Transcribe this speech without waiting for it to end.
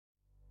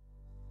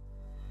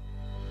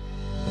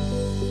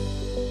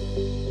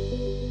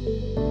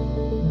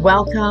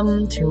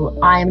Welcome to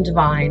I Am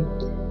Divine,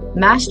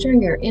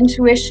 mastering your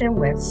intuition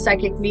with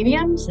psychic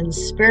mediums and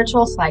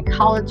spiritual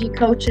psychology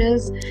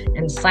coaches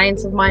and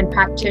science of mind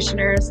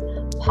practitioners,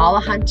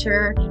 Paula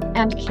Hunter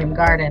and Kim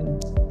Garden.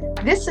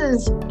 This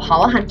is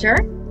Paula Hunter.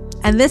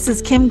 And this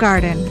is Kim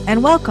Garden,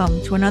 and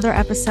welcome to another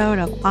episode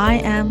of I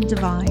Am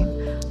Divine,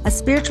 a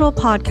spiritual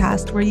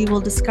podcast where you will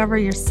discover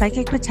your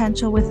psychic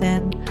potential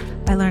within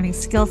by learning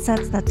skill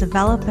sets that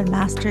develop and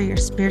master your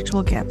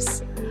spiritual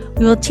gifts.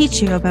 We will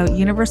teach you about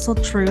universal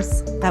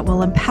truths that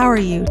will empower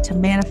you to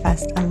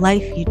manifest a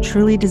life you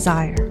truly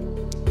desire.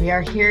 We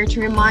are here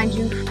to remind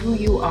you who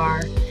you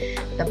are,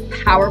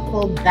 the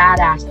powerful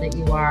badass that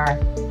you are,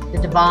 the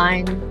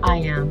divine I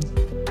am.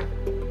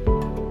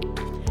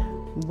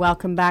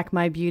 Welcome back,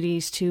 my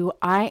beauties, to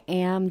I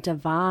Am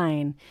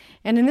Divine.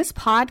 And in this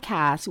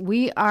podcast,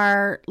 we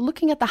are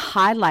looking at the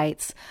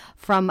highlights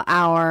from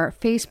our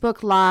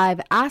Facebook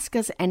Live Ask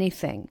Us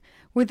Anything,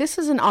 where this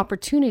is an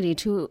opportunity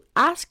to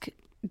ask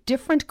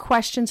different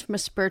questions from a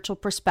spiritual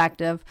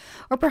perspective,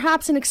 or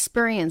perhaps an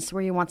experience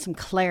where you want some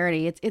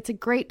clarity. It's a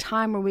great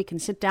time where we can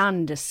sit down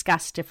and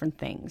discuss different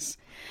things.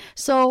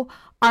 So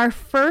our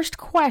first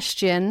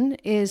question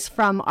is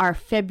from our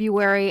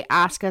February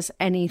Ask Us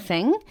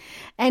Anything,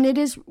 and it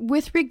is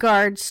with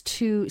regards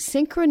to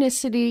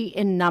synchronicity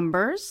in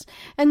numbers.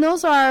 And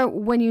those are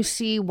when you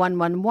see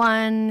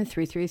 111,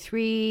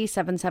 333,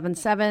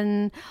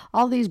 777,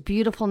 all these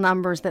beautiful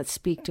numbers that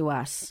speak to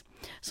us.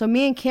 So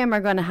me and Kim are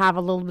going to have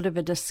a little bit of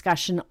a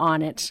discussion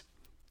on it.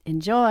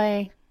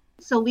 Enjoy.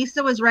 So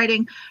Lisa was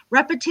writing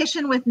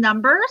repetition with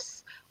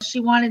numbers. She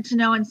wanted to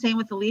know, and same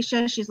with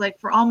Alicia. She's like,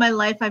 for all my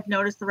life, I've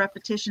noticed the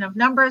repetition of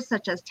numbers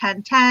such as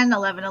 1010,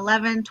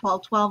 1111,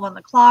 1212 on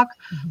the clock.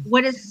 Mm-hmm.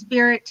 What does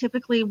spirit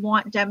typically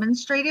want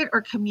demonstrated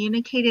or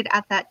communicated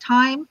at that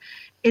time?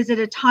 Is it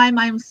a time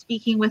I'm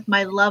speaking with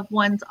my loved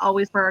ones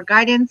always for our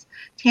guidance?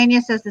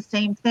 Tanya says the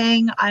same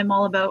thing. I'm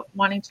all about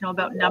wanting to know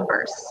about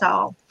numbers.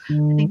 So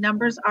I think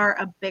numbers are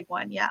a big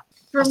one. Yeah.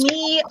 For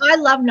me, I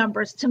love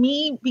numbers. To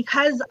me,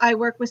 because I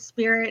work with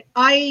spirit,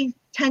 I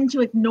tend to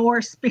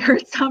ignore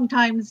spirit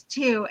sometimes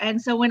too. And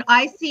so when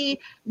I see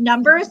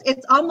numbers,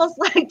 it's almost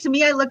like, to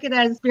me, I look at it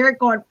as spirit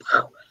going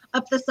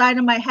up the side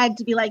of my head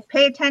to be like,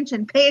 pay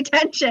attention,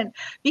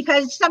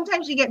 because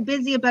sometimes you get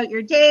busy about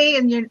your day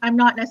and I'm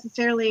not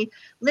necessarily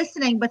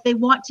listening, but they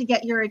want to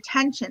get your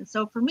attention.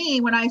 So for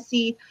me, when I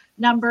see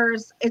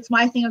numbers, it's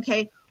my thing.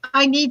 Okay,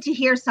 I need to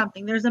hear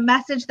something. There's a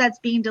message that's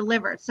being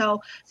delivered.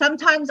 So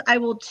sometimes I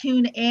will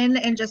tune in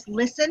and just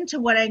listen to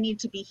what I need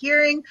to be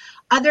hearing.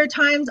 Other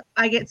times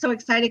I get so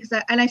excited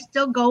and I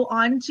still go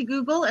on to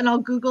Google and I'll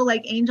Google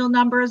like angel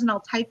numbers and I'll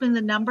type in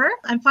the number.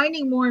 I'm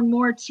finding more and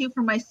more too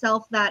for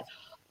myself that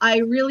I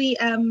really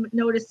am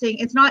noticing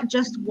it's not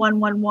just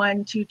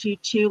 111,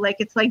 222, like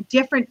it's like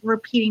different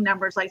repeating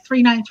numbers like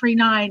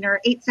 3939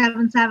 or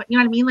 877. You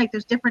know what I mean? Like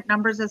there's different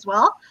numbers as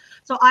well.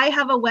 So I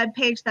have a web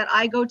page that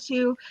I go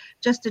to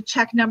just to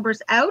check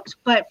numbers out.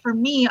 But for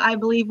me, I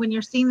believe when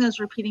you're seeing those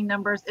repeating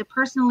numbers, it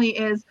personally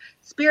is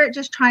spirit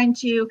just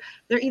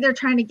they're either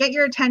trying to get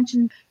your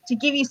attention to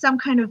give you some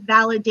kind of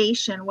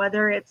validation,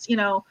 whether it's,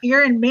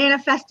 you're in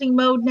manifesting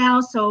mode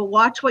now. So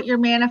watch what you're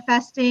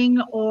manifesting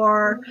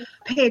or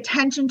pay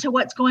attention to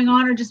what's going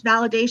on, or just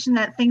validation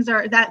that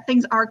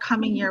things are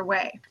coming your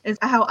way is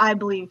how I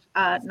believe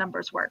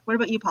numbers work. What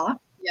about you, Paula?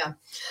 Yeah,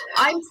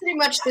 I'm pretty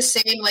much the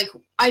same. Like,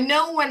 I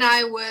know when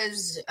I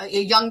was a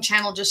young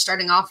channel just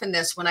starting off in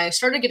this, when I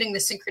started getting the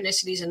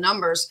synchronicities and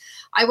numbers,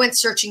 I went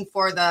searching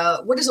for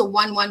what does a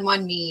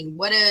 111 mean?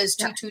 What does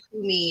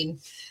 222 mean?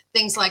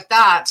 Things like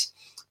that.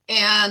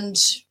 And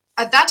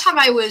at that time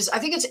I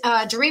think it's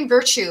Doreen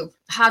Virtue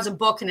has a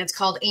book and it's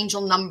called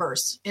Angel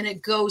Numbers. And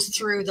it goes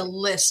through the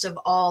list of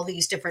all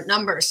these different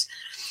numbers.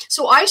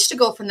 So I used to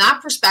go from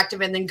that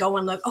perspective and then go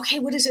and look, okay,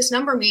 what does this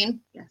number mean?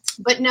 Yes.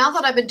 But now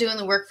that I've been doing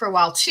the work for a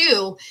while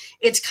too,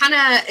 it's kind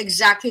of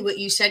exactly what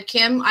you said,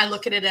 Kim. I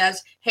look at it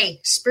as, hey,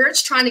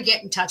 spirit's trying to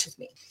get in touch with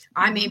me.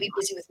 I may be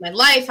busy with my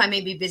life. I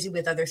may be busy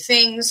with other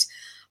things,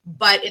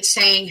 but it's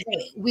saying,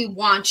 hey, we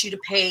want you to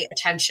pay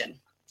attention.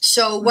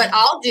 So what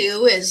I'll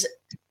do is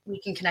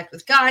we can connect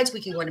with guides.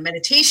 We can go into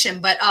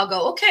meditation, but I'll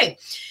go, okay,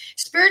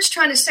 spirit's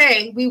trying to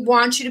say, we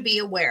want you to be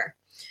aware.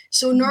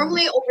 So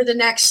normally over the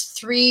next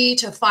 3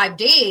 to 5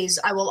 days,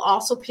 I will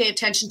also pay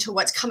attention to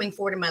what's coming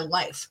forward in my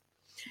life.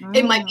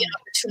 It might be an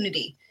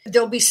opportunity.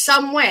 There'll be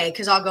some way,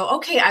 because I'll go,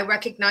 okay, I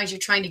recognize you're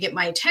trying to get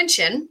my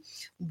attention.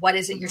 What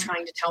is it you're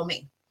trying to tell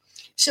me?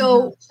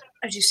 So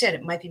as you said,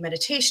 it might be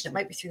meditation. It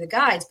might be through the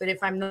guides. But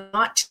if I'm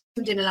not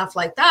tuned in enough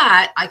like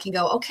that, I can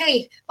go,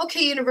 okay,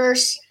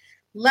 universe,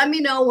 let me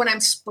know what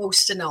I'm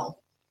supposed to know.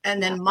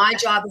 And then my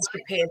job is to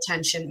pay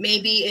attention.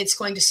 Maybe it's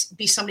going to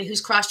be somebody who's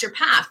crossed your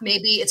path.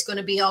 Maybe it's going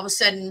to be all of a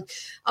sudden,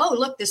 oh,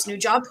 look, this new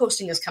job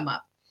posting has come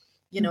up.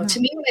 To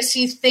me, when I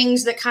see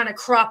things that kind of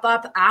crop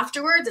up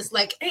afterwards, it's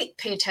like, hey,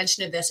 pay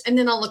attention to this. And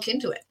then I'll look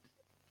into it.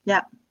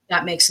 Yeah.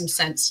 That makes some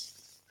sense.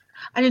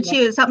 I do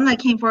too. Something that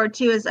came forward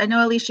too is I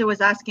know Alicia was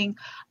asking,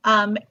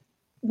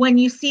 when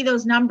you see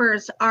those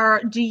numbers,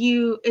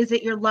 is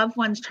it your loved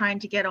ones trying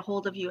to get a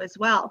hold of you as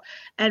well?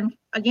 And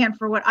again,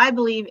 for what I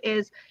believe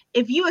is,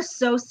 if you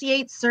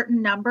associate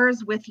certain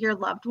numbers with your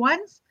loved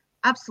ones,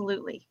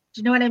 absolutely. Do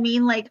you know what I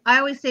mean? Like I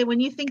always say, when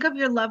you think of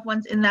your loved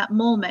ones in that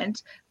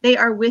moment, they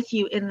are with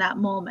you in that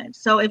moment.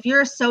 So if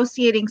you're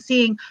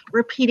seeing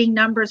repeating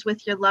numbers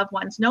with your loved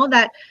ones, know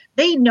that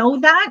they know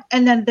that,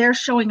 and then they're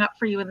showing up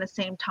for you in the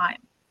same time.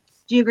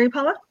 Do you agree,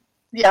 Paula?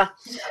 Yeah.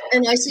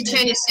 And I see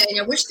Tanya saying,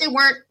 I wish they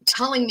weren't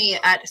telling me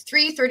at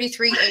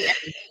 3:33 a.m.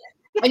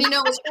 And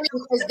it's funny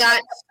because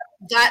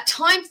that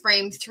time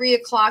frame, 3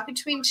 o'clock,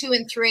 between 2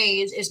 and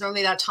 3 is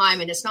normally that time.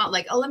 And it's not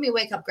like, oh, let me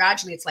wake up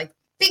gradually. It's like,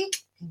 think,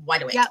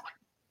 wide awake. Yep.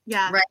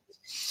 Yeah. Right.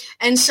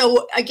 And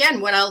so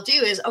again, what I'll do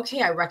is,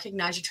 okay, I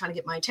recognize you're trying to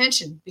get my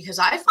attention, because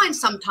I find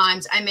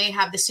sometimes I may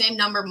have the same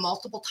number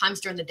multiple times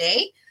during the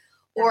day,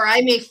 or I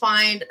may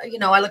find,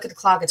 I look at the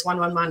clock, it's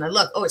 111. I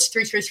look, oh, it's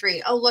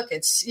 333. Oh, look,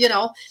 it's,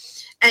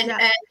 and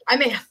I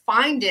may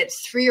find it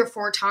 3 or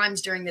 4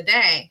 times during the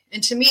day.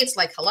 And to me, it's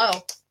like, hello,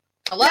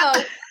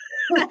 Yeah.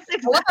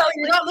 hello,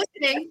 you're not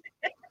listening.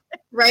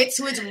 Right.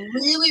 So it's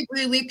really,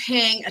 really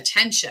paying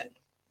attention.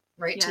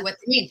 Right, to what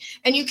they mean.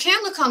 And you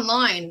can look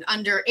online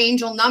under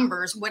angel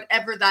numbers,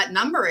 whatever that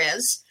number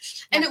is,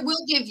 and it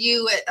will give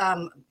you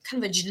kind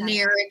of a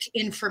generic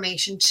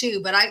information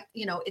too. But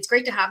it's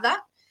great to have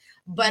that.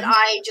 But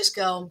I just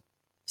go,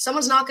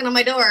 someone's knocking on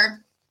my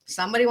door.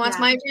 Somebody wants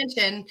my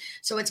attention.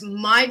 So it's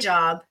my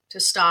job to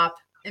stop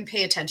and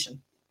pay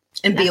attention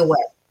and be aware.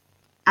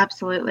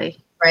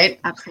 Absolutely. Right?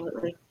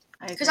 Absolutely.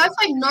 Because I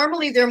find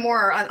normally they're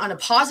more on a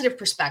positive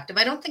perspective.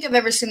 I don't think I've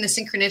ever seen the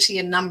synchronicity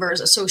in numbers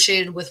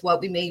associated with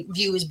what we may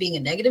view as being a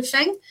negative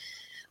thing.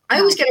 I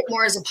always get it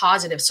more as a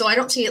positive. So I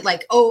don't see it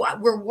like, oh,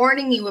 we're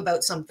warning you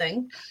about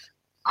something.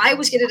 I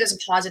always get it as a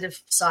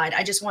positive side.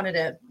 I just wanted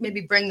to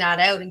maybe bring that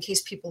out in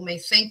case people may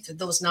think that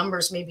those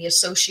numbers may be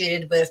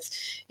associated with,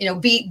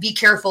 be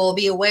careful,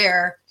 be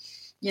aware,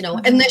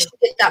 and then you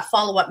get that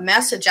follow-up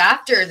message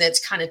after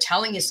that's kind of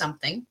telling you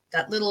something,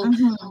 that little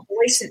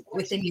voice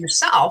within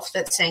yourself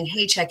that's saying,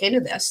 hey, check into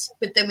this.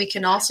 But then we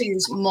can also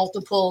use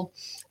multiple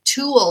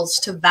tools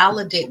to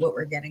validate what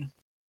we're getting.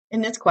 In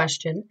this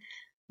question,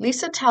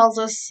 Lisa tells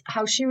us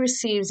how she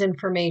receives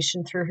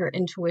information through her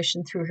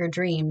intuition, through her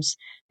dreams,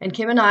 and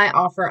Kim and I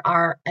offer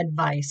our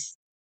advice.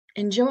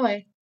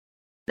 Enjoy.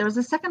 There was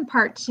a second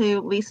part to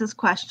Lisa's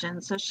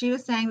question. So she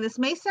was saying, this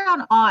may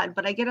sound odd,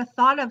 but I get a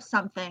thought of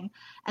something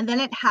and then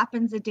it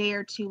happens a day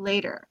or two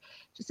later.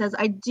 She says,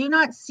 I do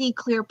not see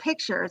clear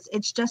pictures.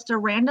 It's just a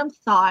random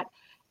thought.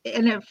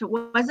 And if it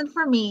wasn't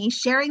for me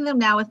sharing them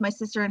now with my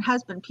sister and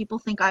husband, people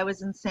think I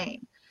was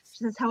insane.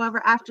 She says,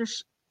 however, after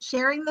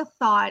sharing the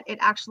thought, it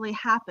actually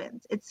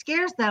happens. It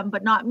scares them,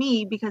 but not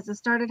me, because it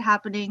started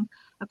happening,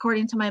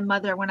 according to my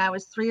mother, when I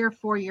was 3 or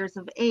 4 years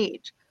of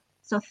age.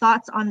 So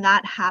thoughts on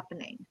that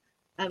happening.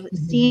 Of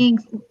seeing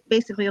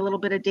basically a little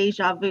bit of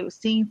deja vu,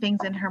 seeing things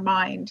in her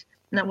mind,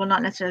 and well,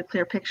 not necessarily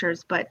clear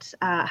pictures, but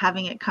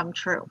having it come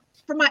true.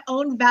 For my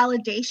own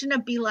validation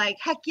of be like,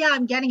 heck yeah,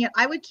 I'm getting it.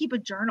 I would keep a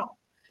journal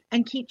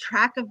and keep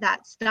track of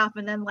that stuff.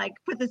 And then like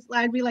put this,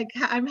 I'd be like,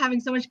 I'm having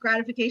so much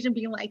gratification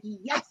being like,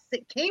 yes,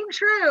 it came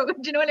true.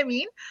 Do you know what I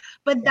mean?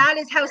 But that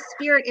is how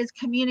spirit is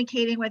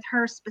communicating with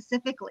her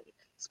specifically.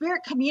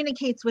 Spirit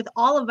communicates with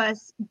all of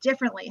us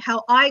differently.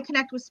 How I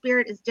connect with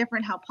spirit is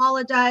different. How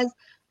Paula does,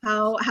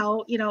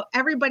 how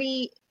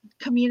everybody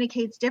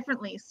communicates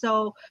differently.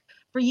 So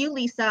for you,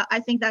 Lisa, I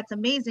think that's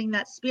amazing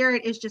that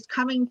spirit is just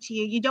coming to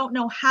you. You don't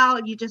know how,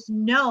 you just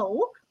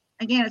know.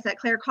 Again, it's that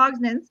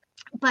claircognizance,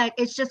 but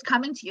it's just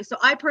coming to you. So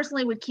I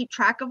personally would keep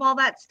track of all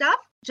that stuff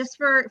just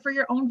for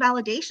your own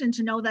validation,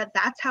 to know that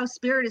that's how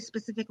spirit is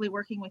specifically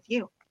working with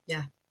you.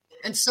 Yeah.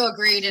 And so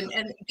agreed.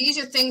 And these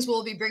are things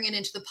we'll be bringing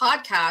into the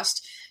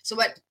podcast. So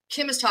what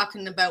Kim is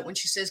talking about when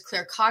she says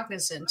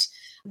claircognizant,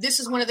 this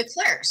is one of the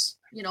clairs.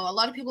 A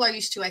lot of people are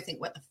used to, I think,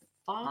 what, the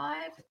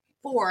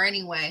 4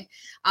 anyway.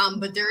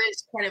 But there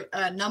is quite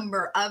a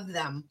number of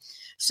them.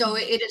 So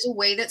it is a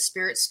way that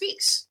spirit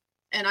speaks.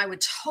 And I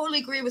would totally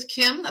agree with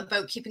Kim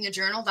about keeping a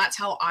journal. That's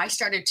how I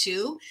started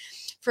too.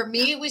 For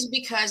me, it was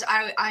because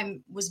I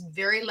was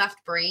very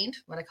left-brained,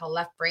 what I call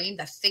left brain,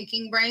 the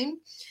thinking brain.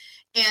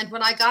 And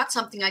when I got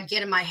something, I'd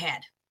get in my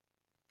head.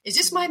 Is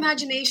this my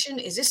imagination?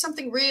 Is this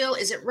something real?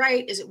 Is it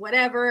right? Is it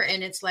whatever?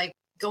 And it's like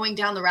going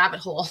down the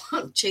rabbit hole,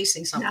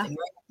 chasing something. Yeah.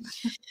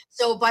 Right?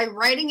 So by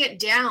writing it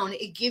down,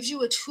 it gives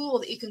you a tool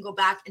that you can go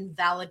back and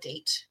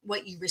validate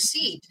what you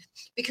received.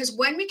 Because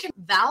when we can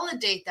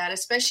validate that,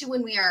 especially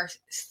when we are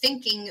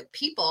thinking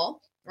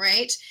people,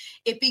 right,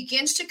 it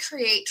begins to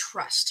create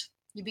trust.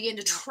 You begin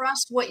to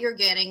trust what you're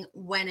getting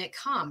when it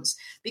comes,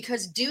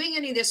 because doing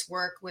any of this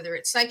work, whether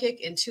it's psychic,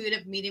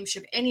 intuitive,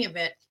 mediumship, any of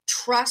it,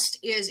 trust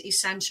is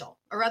essential,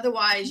 or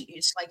otherwise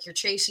it's like you're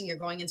chasing, you're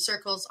going in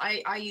circles.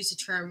 I use a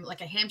term like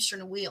a hamster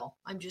in a wheel.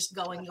 I'm just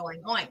going.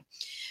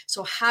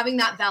 So having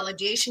that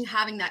validation,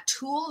 having that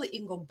tool that you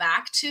can go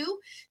back to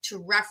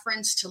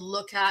reference, to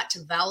look at,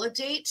 to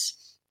validate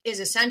is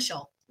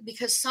essential,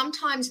 because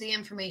sometimes the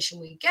information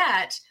we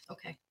get,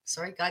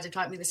 Sorry, guys are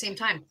talking at the same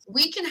time.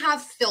 We can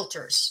have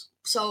filters.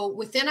 So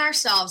within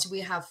ourselves,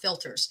 we have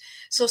filters.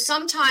 So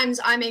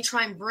sometimes I may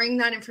try and bring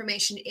that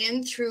information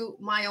in through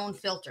my own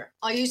filter.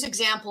 I'll use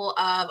example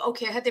of,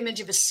 okay, I had the image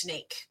of a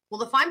snake.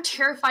 Well, if I'm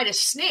terrified of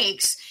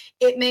snakes,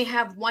 it may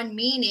have one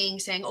meaning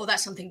saying, oh,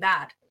 that's something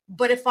bad.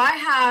 But if I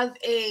have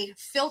a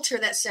filter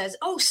that says,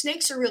 oh,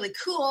 snakes are really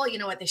cool, you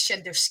know what, they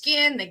shed their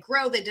skin, they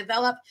grow, they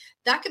develop,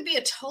 that could be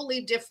a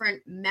totally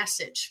different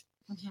message.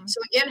 Mm-hmm.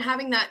 So again,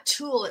 having that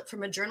tool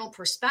from a journal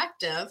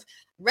perspective,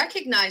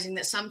 recognizing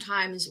that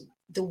sometimes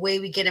the way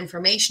we get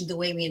information, the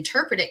way we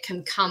interpret it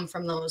can come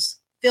from those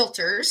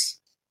filters.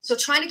 So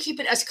trying to keep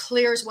it as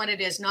clear as what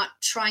it is, not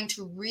trying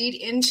to read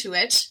into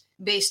it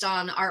based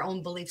on our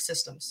own belief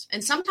systems.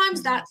 And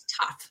sometimes that's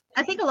tough.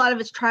 I think a lot of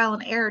it's trial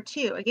and error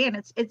too. Again,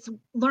 it's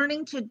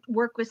learning to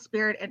work with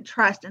spirit and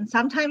trust. And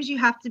sometimes you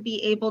have to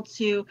be able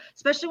to,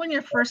 especially when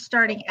you're first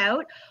starting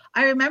out.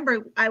 I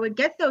remember I would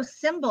get those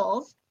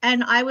symbols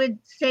and I would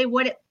say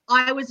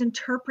I was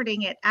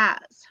interpreting it as,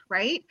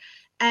 right?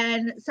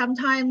 And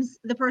sometimes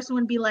the person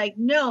would be like,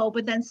 no,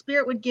 but then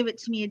spirit would give it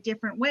to me a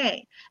different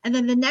way. And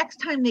then the next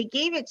time they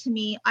gave it to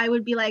me, I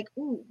would be like,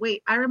 ooh,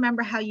 wait, I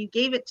remember how you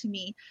gave it to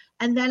me.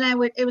 And then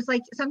it was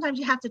like, sometimes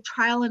you have to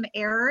trial and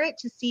error it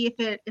to see if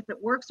it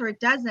works or it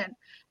doesn't.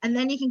 And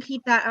then you can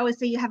keep that. I always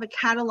say you have a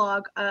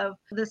catalog of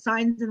the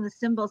signs and the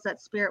symbols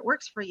that spirit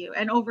works for you.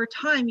 And over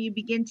time, you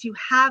begin to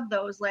have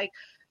those like,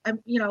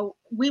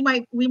 we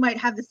might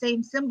have the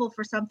same symbol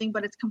for something,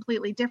 but it's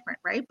completely different,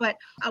 right? But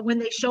when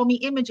they show me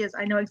images,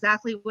 I know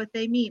exactly what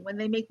they mean. When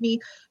they make me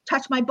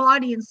touch my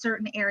body in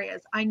certain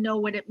areas, I know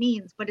what it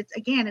means. But it's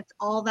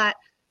all that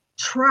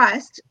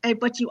trust,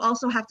 but you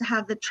also have to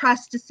have the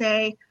trust to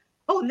say,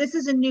 oh, this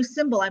is a new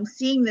symbol. I'm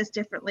seeing this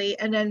differently.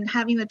 And then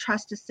having the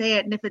trust to say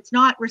it. And if it's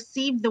not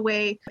received the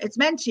way it's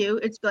meant to,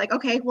 it's like,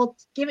 okay, well,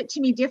 give it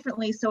to me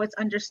differently so it's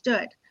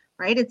understood.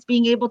 Right? It's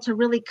being able to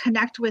really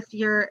connect with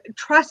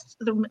trust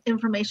the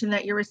information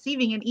that you're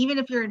receiving. And even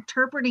if you're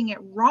interpreting it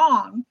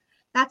wrong,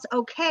 that's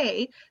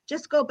okay.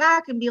 Just go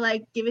back and be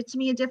like, give it to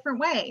me a different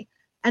way.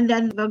 And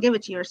then they'll give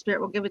it to you, or spirit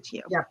will give it to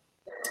you. Yeah.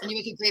 And you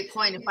make a great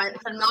point. If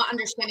I'm not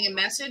understanding a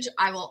message,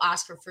 I will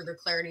ask for further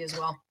clarity as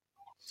well.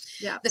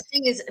 Yeah. The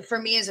thing is, for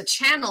me as a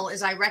channel,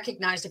 is I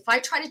recognized if I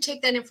try to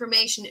take that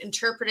information,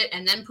 interpret it,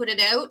 and then put it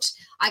out,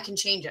 I can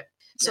change it.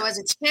 So as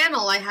a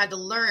channel, I had to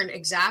learn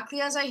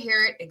exactly as I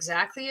hear it,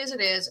 exactly as it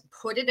is,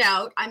 put it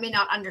out. I may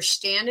not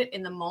understand it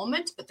in the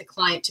moment, but the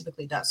client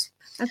typically does.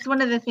 That's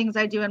one of the things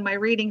I do in my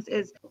readings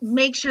is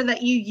make sure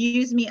that you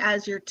use me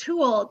as your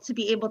tool to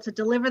be able to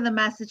deliver the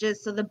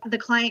messages so the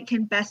client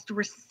can best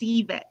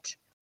receive it.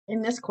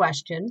 In this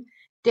question,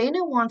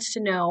 Dana wants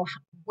to know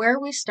where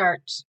we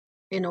start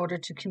in order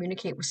to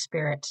communicate with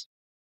spirit.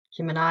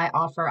 Kim and I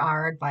offer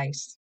our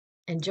advice.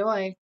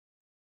 Enjoy.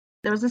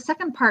 There was a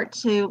second part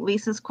to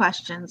Lisa's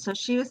question. So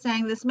she was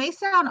saying, this may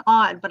sound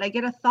odd, but I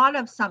get a thought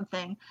of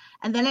something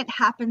and then it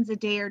happens a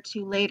day or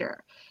two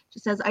later. She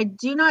says, I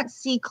do not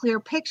see clear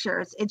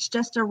pictures. It's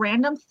just a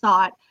random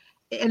thought.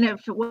 And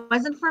if it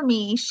wasn't for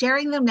me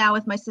sharing them now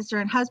with my sister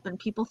and husband,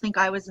 people think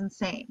I was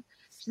insane.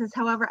 She says,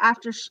 however,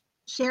 after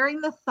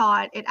sharing the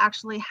thought, it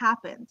actually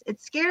happens.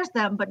 It scares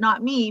them, but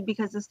not me,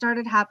 because it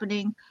started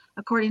happening,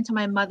 according to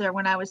my mother,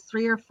 when I was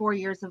 3 or 4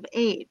 years of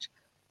age.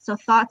 So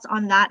thoughts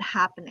on that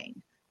happening.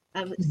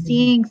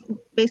 Seeing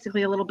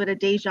basically a little bit of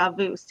deja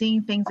vu,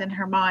 seeing things in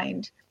her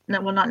mind,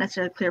 well, not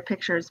necessarily clear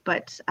pictures,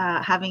 but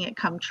having it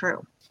come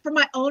true. For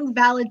my own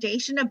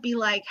validation of be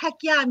like, heck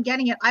yeah, I'm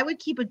getting it. I would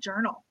keep a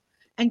journal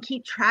and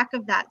keep track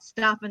of that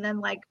stuff. And then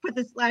like put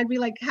this, I'd be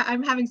like,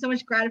 I'm having so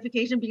much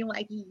gratification being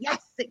like,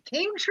 yes, it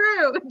came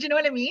true. Do you know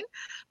what I mean?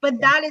 But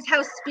that is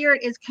how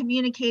spirit is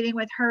communicating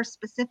with her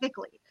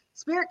specifically.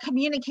 Spirit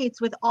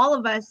communicates with all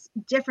of us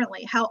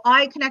differently. How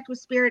I connect with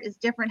spirit is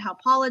different. How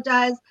Paula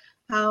does.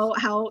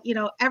 How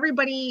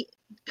everybody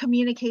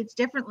communicates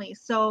differently.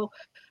 So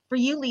for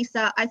you,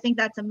 Lisa, I think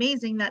that's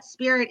amazing that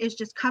spirit is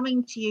just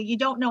coming to you. You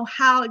don't know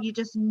how, you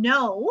just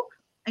know.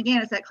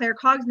 Again, it's that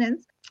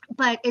claircognizance,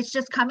 but it's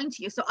just coming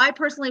to you. So I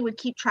personally would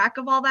keep track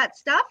of all that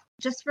stuff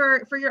just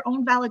for your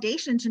own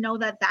validation to know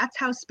that that's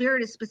how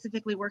spirit is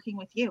specifically working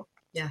with you.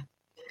 Yeah.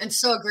 And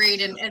so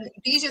agreed. And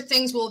these are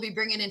things we'll be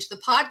bringing into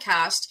the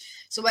podcast.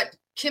 So what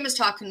Kim is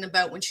talking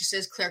about when she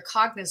says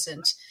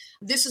claircognizant,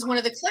 this is one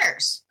of the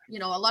clairs.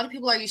 A lot of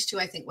people are used to,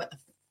 I think,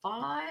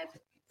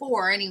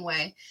 four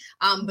anyway,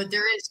 but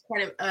there is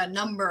quite a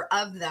number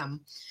of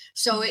them.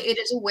 So it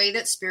is a way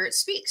that spirit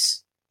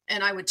speaks.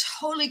 And I would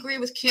totally agree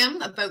with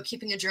Kim about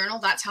keeping a journal.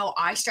 That's how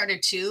I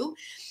started too.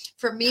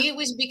 For me, it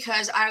was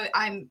because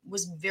I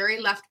was very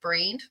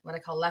left-brained, what I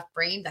call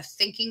left-brain, the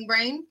thinking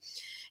brain.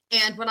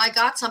 And when I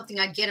got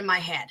something, I'd get in my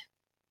head.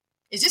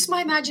 Is this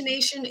my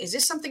imagination? Is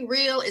this something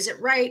real? Is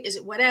it right? Is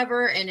it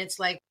whatever? And it's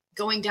like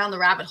going down the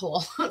rabbit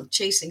hole,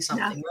 chasing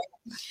something.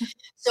 Yeah. Right?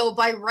 So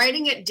by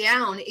writing it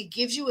down, it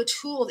gives you a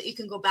tool that you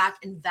can go back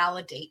and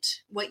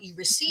validate what you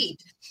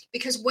received.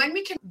 Because when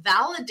we can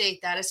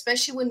validate that,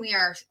 especially when we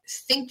are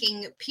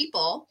thinking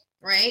people,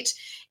 right,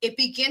 it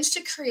begins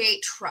to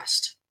create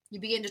trust. You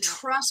begin to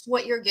trust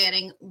what you're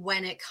getting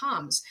when it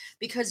comes,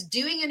 because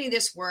doing any of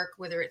this work,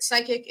 whether it's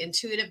psychic,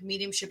 intuitive,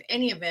 mediumship,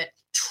 any of it,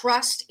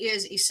 trust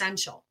is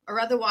essential,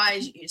 or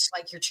otherwise it's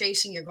like you're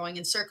chasing, you're going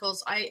in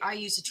circles. I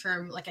use the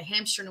term like a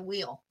hamster in a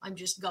wheel. I'm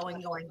just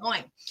going.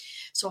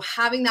 So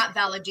having that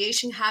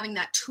validation, having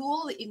that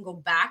tool that you can go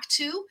back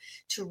to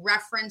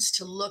reference,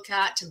 to look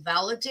at, to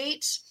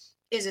validate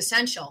is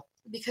essential,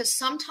 because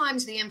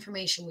sometimes the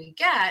information we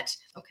get,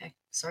 okay,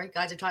 sorry,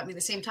 guys are talking to me at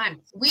the same time.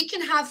 We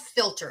can have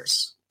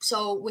filters.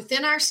 So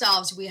within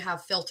ourselves, we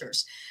have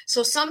filters.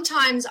 So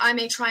sometimes I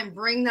may try and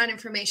bring that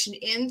information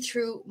in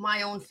through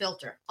my own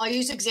filter. I'll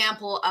use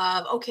example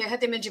of, okay, I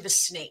had the image of a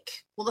snake.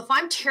 Well, if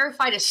I'm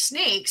terrified of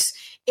snakes,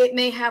 it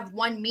may have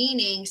one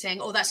meaning saying,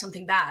 oh, that's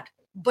something bad.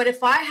 But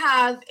if I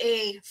have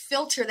a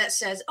filter that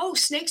says, oh,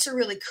 snakes are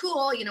really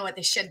cool, you know what,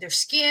 they shed their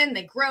skin,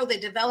 they grow, they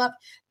develop,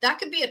 that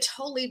could be a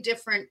totally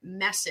different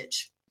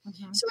message.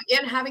 Mm-hmm. So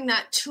again, having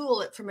that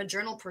tool from a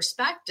journal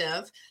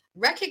perspective,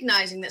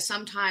 recognizing that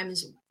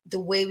sometimes the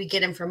way we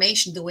get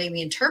information, the way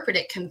we interpret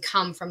it can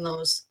come from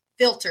those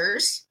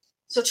filters.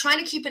 So trying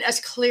to keep it as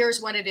clear as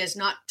what it is,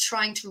 not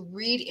trying to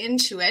read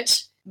into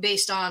it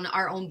based on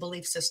our own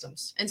belief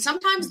systems. And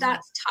sometimes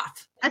that's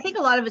tough. I think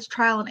a lot of it's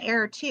trial and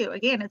error too.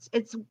 Again,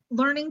 it's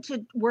learning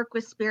to work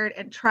with spirit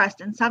and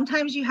trust. And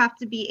sometimes you have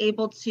to be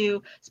able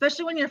to,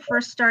 especially when you're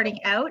first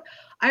starting out.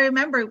 I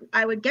remember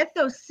I would get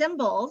those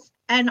symbols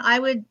and I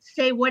would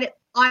say what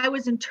I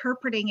was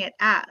interpreting it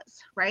as,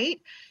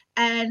 right?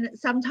 And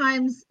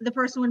sometimes the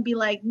person would be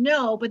like,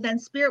 no, but then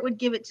spirit would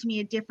give it to me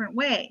a different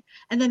way.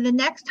 And then the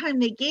next time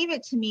they gave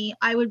it to me,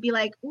 I would be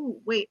like, ooh,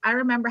 wait, I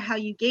remember how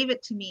you gave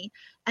it to me.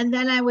 And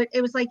then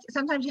it was like,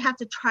 sometimes you have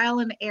to trial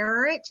and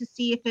error it to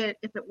see if it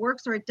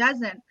works or it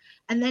doesn't.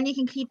 And then you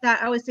can keep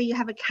that. I always say you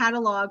have a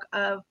catalog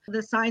of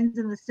the signs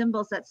and the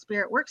symbols that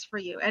spirit works for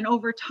you. And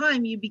over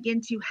time, you begin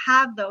to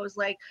have those,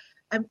 like,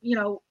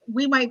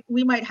 we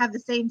might have the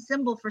same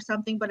symbol for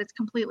something, but it's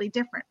completely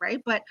different,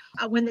 right? But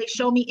when they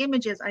show me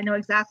images, I know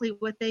exactly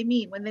what they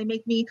mean. When they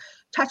make me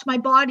touch my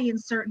body in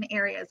certain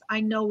areas,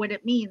 I know what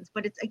it means.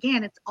 But it's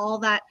all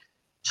that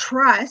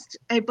trust,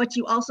 but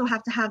you also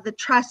have to have the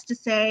trust to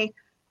say,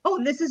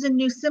 oh, this is a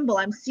new symbol,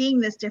 I'm seeing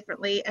this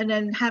differently, and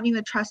then having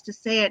the trust to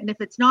say it. And if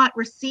it's not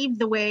received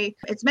the way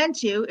it's meant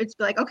to, it's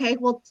like, okay,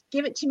 well,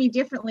 give it to me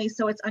differently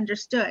so it's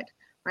understood.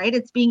 Right?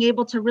 It's being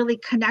able to really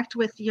connect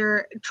with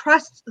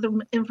trust the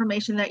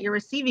information that you're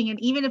receiving. And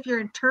even if you're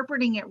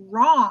interpreting it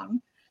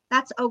wrong,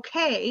 that's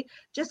okay.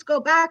 Just go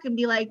back and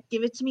be like,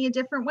 give it to me a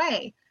different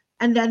way.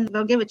 And then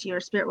they'll give it to you,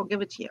 or spirit will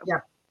give it to you. Yeah.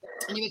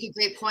 And you make a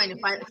great point. If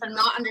I'm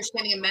not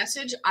understanding a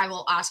message, I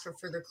will ask for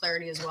further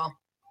clarity as well.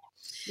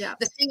 Yeah.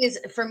 The thing is,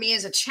 for me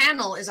as a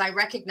channel, is I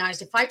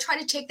recognized if I try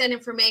to take that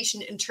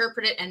information,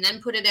 interpret it, and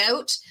then put it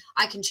out,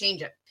 I can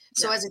change it.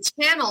 So as a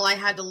channel, I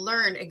had to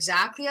learn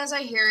exactly as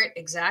I hear it,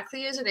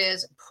 exactly as it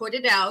is, put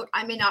it out.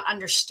 I may not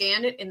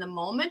understand it in the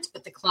moment,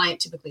 but the client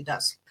typically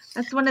does.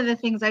 That's one of the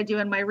things I do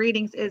in my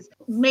readings is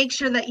make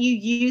sure that you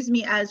use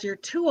me as your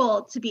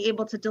tool to be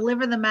able to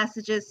deliver the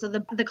messages so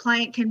the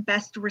client can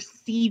best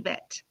receive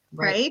it.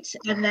 Right?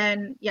 And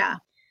then,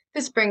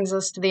 This brings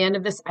us to the end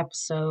of this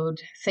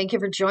episode. Thank you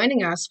for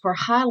joining us for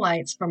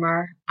highlights from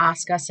our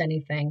Ask Us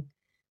Anything.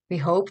 We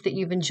hope that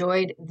you've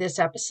enjoyed this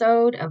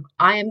episode of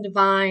I Am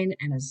Divine,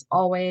 and as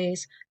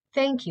always,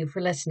 thank you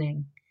for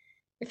listening.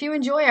 If you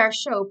enjoy our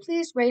show,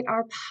 please rate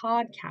our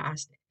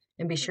podcast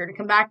and be sure to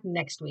come back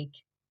next week.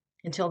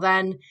 Until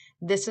then,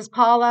 this is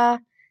Paula,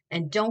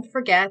 and don't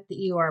forget that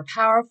you are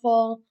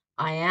powerful,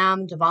 I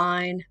am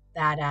divine,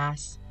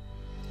 badass.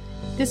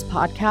 This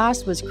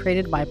podcast was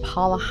created by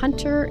Paula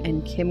Hunter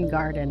and Kim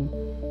Garden.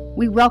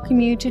 We welcome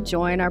you to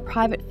join our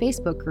private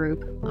Facebook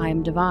group, I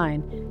Am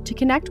Divine, to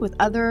connect with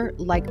other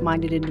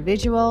like-minded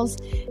individuals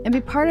and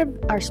be part of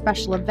our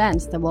special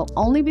events that will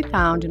only be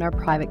found in our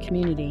private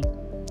community.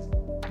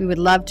 We would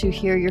love to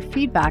hear your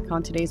feedback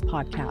on today's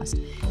podcast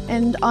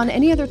and on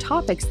any other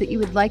topics that you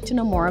would like to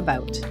know more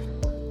about.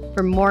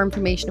 For more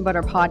information about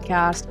our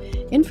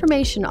podcast,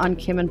 information on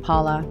Kim and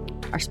Paula,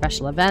 our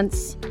special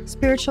events,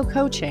 spiritual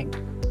coaching,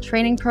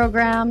 training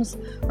programs,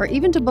 or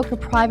even to book a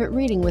private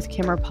reading with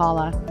Kim or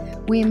Paula,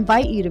 we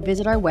invite you to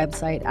visit our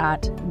website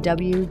at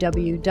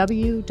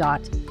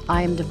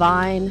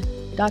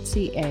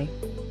www.iamdivine.ca.